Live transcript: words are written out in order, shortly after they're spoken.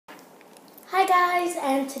Hi guys,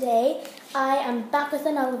 and today I am back with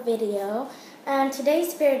another video, and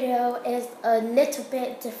today's video is a little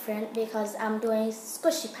bit different because I'm doing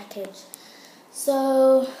squishy package.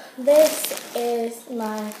 So this is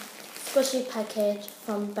my squishy package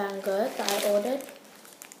from Banggood that I ordered.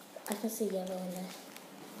 I can see yellow in there.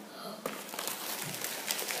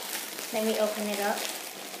 Let me open it up.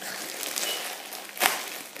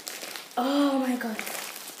 Oh my god.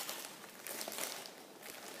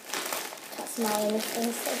 That's my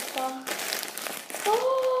anything so far.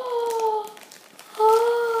 Oh.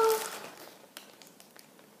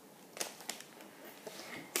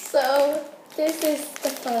 So this is the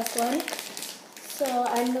first one. So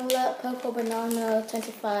I know that Purple Banana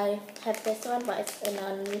 25 had this one, but it's in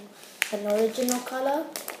an original color.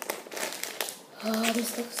 Oh,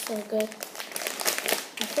 this looks so good.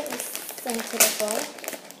 I think it's scented as well.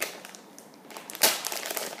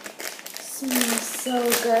 Smells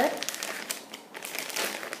so good.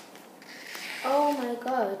 Oh my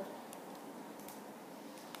god.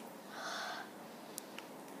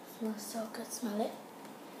 Smells so good. Smell it.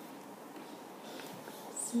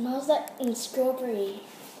 Smells like strawberry.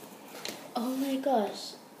 Oh my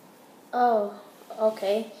gosh. Oh,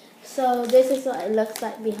 okay. So this is what it looks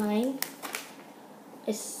like behind.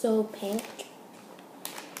 It's so pink.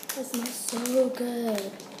 It smells so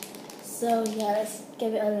good. So yeah, let's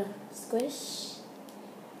give it a squish.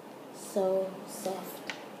 So soft.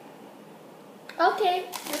 Okay,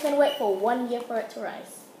 we can wait for 1 year for it to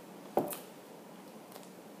rise.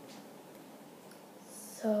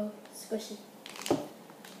 So squishy.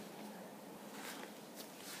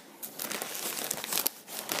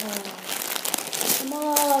 Come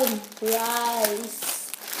on, rise.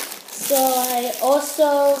 So I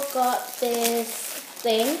also got this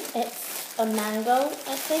thing. It's a mango,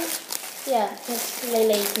 I think. Yeah, it's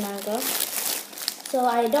Lele's mango. So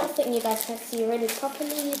I don't think you guys can see really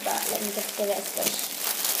properly, but let me just give it a squish.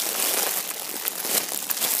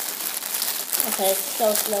 Okay, it's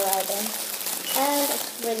so slow riding. And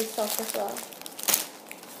it's really soft as well.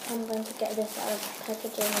 I'm going to get this out of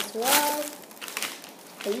packaging as well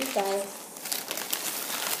for you guys.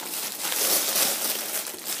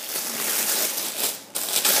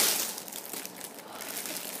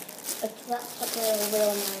 It's wrapped up with a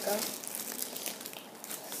real mango.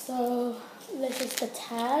 So this is the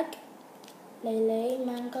tag, Lele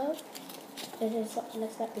mango. This is what it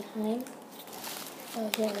looks like behind. Oh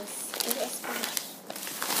yeah, let's give it a splash.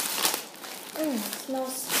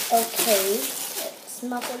 Smells okay. It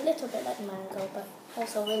smells a little bit like mango, but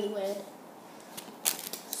also really weird.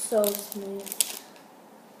 So smooth.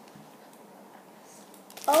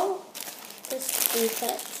 Oh, this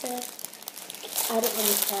defective. I don't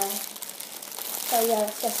really care. So yeah,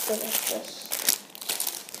 let's just give it a squish.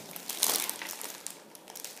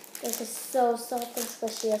 This is so soft and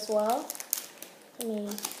squishy as well. Let me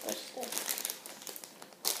squish this.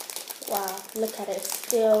 Wow, look at it, it's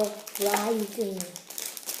still rising.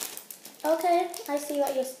 Okay, I see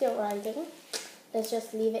that you're still rising. Let's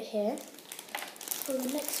just leave it here for the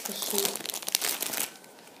next squishy.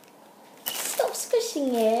 Stop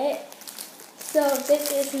squishing it. So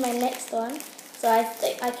this is my next one. So I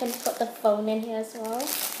think I can put the phone in here as well.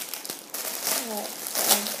 Right,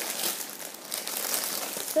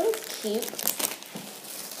 so cute.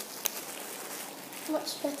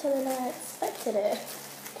 Much better than I expected it.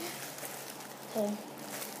 Okay.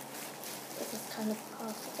 This is kind of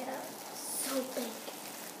hard to get out. It's so big.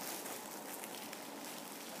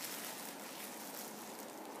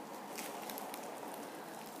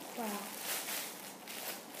 Wow.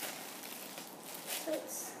 So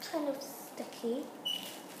it's kind of sticky.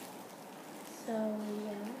 So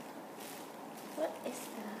yeah. What is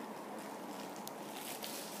that?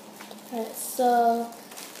 Alright, so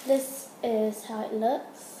this is how it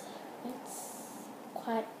looks. It's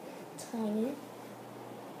quite tiny.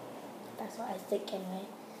 That's what I think anyway.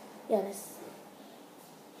 Yeah, this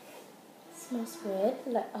smells weird,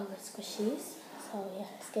 like other squishies. So yeah,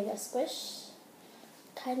 let's give it a squish.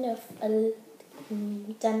 Kind of a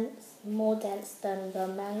dense, more dense than the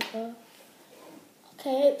mango.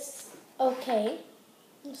 Okay, it's okay.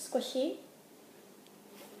 It's squishy.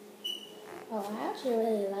 Oh, I actually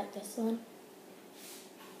really like this one.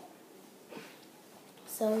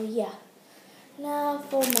 So yeah. Now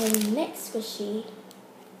for my next squishy.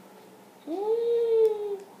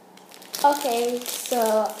 Okay,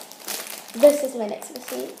 so this is my next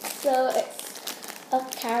squishy. So it's a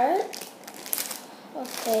carrot.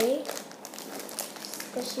 Okay.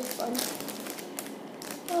 Squishy fun.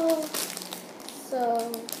 Oh. So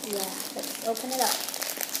yeah, let's open it up.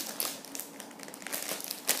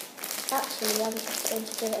 Actually, I'm just going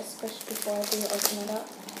to give it a squish before I do open it up.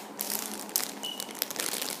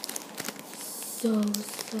 So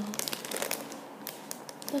soft.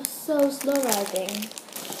 They're so slow riding.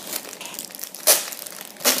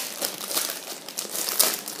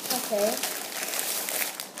 Okay.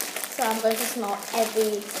 So I'm going to smell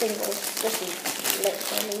every single squishy,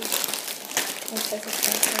 literally. And this is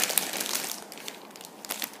perfect.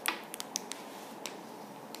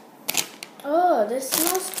 Oh, this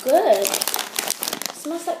smells good. It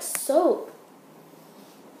smells like soap.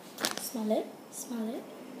 Smell it. Smell it.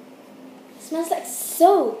 It smells like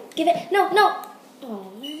soap. Give it. No, no.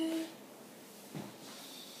 Oh, man.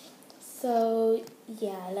 So,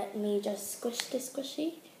 yeah, let me just squish this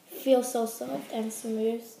squishy. Feels so soft and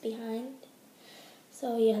smooth behind.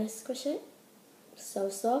 So, yeah, let's squish it. So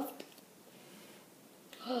soft.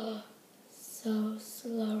 Oh, so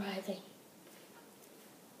slow riding.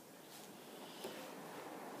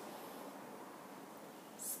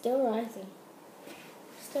 Still rising.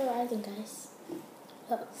 Still rising, guys.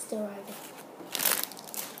 Look, still rising.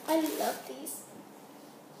 I love these.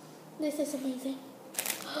 This is amazing.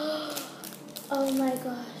 Oh my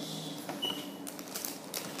gosh.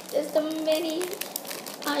 It's the mini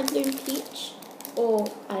eye bloom peach. Or,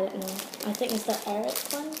 I don't know. I think it's the Eric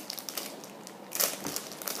one.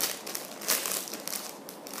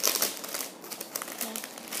 Okay.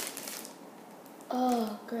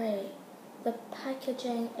 Oh, great. The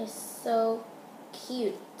packaging is so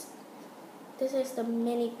cute. This is the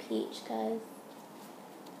mini peach, guys.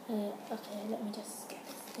 Okay, let me just get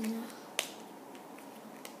this thing out.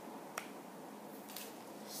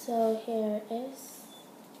 So here it is.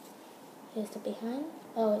 Here's the behind.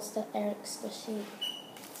 Oh, it's the Eric squishy.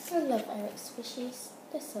 I love Eric squishies.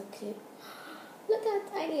 They're so cute. Look how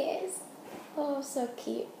tiny it is. Oh, so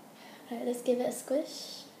cute. Alright, let's give it a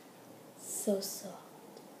squish. So soft.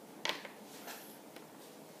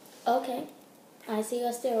 Okay, I see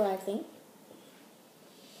you're still rising.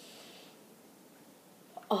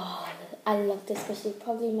 Oh, I love this squishy.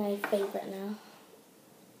 Probably my favorite now.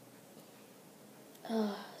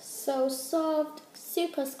 Oh, so soft,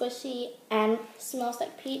 super squishy, and smells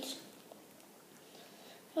like peach.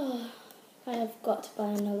 Oh, I have got to buy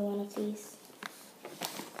another one of these.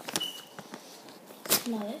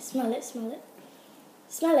 Smell it, smell it, smell it.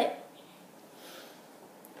 Smell it.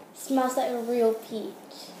 Smells like a real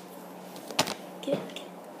peach. Get it, get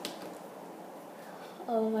it.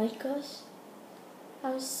 Oh my gosh.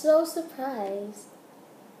 I'm so surprised.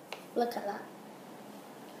 Look at that.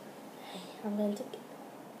 I'm going to get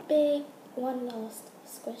a big one last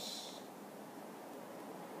squish.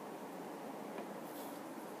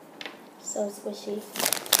 So squishy.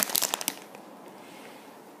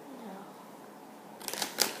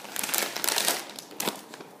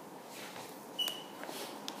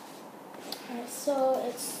 So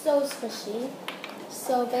it's so squishy.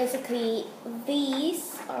 So basically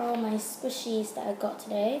these are all my squishies that I got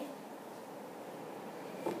today.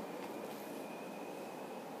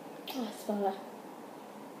 Oh, I smell that.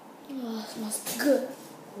 Oh, it smells good.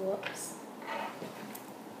 Whoops.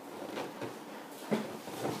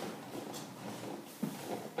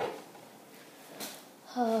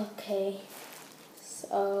 Okay,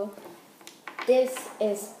 so this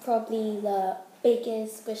is probably the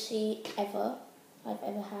biggest squishy I've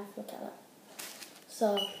ever had. Look at that.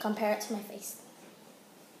 So compare it to my face.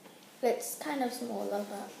 It's kind of smaller,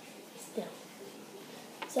 but still.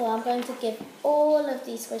 So I'm going to give all of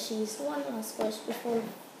these squishies one last squish before the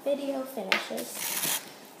video finishes.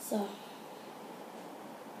 So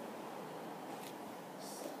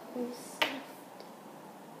soft.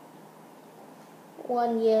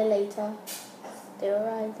 1 year later, still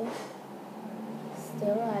rising.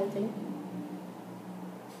 Still rising.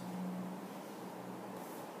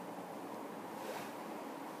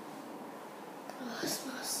 Oh, it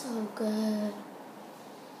smells so good.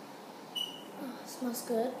 Oh, it smells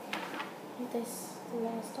good. This the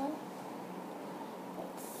last one.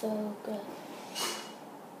 It's so good.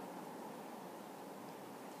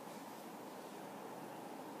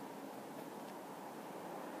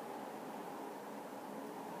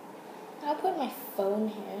 I'll put my phone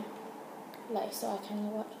here, like so I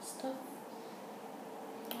can watch stuff.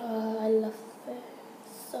 Oh, I love it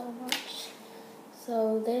so much.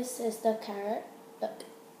 So this is the carrot. Look,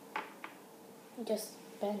 it just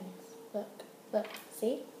bends. Look, look,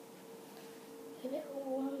 see? Give it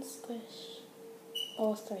one squish.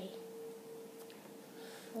 Or 3,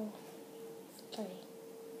 4, 3.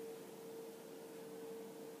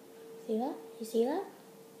 See that? You see that?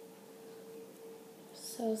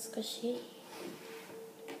 So squishy.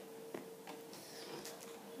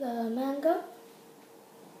 The mango.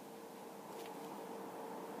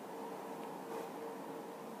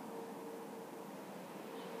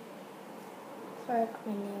 hurt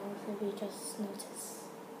my nails if you just notice.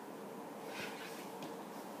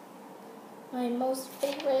 My most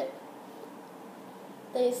favorite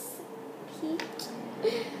is peach.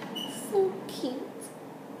 So cute.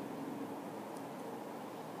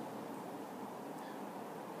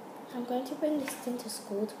 I'm going to bring this thing to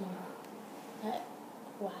school tomorrow.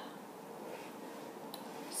 Wow.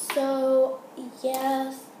 So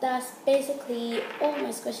yes, that's basically all my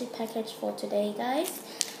squishy package for today, guys.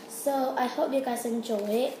 So I hope you guys enjoy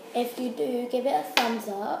it. If you do, give it a thumbs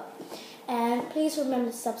up. And please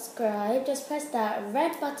remember to subscribe. Just press that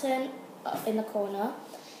red button up in the corner.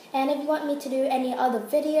 And if you want me to do any other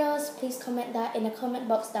videos, please comment that in the comment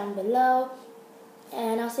box down below.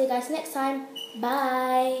 And I'll see you guys next time.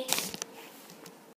 Bye!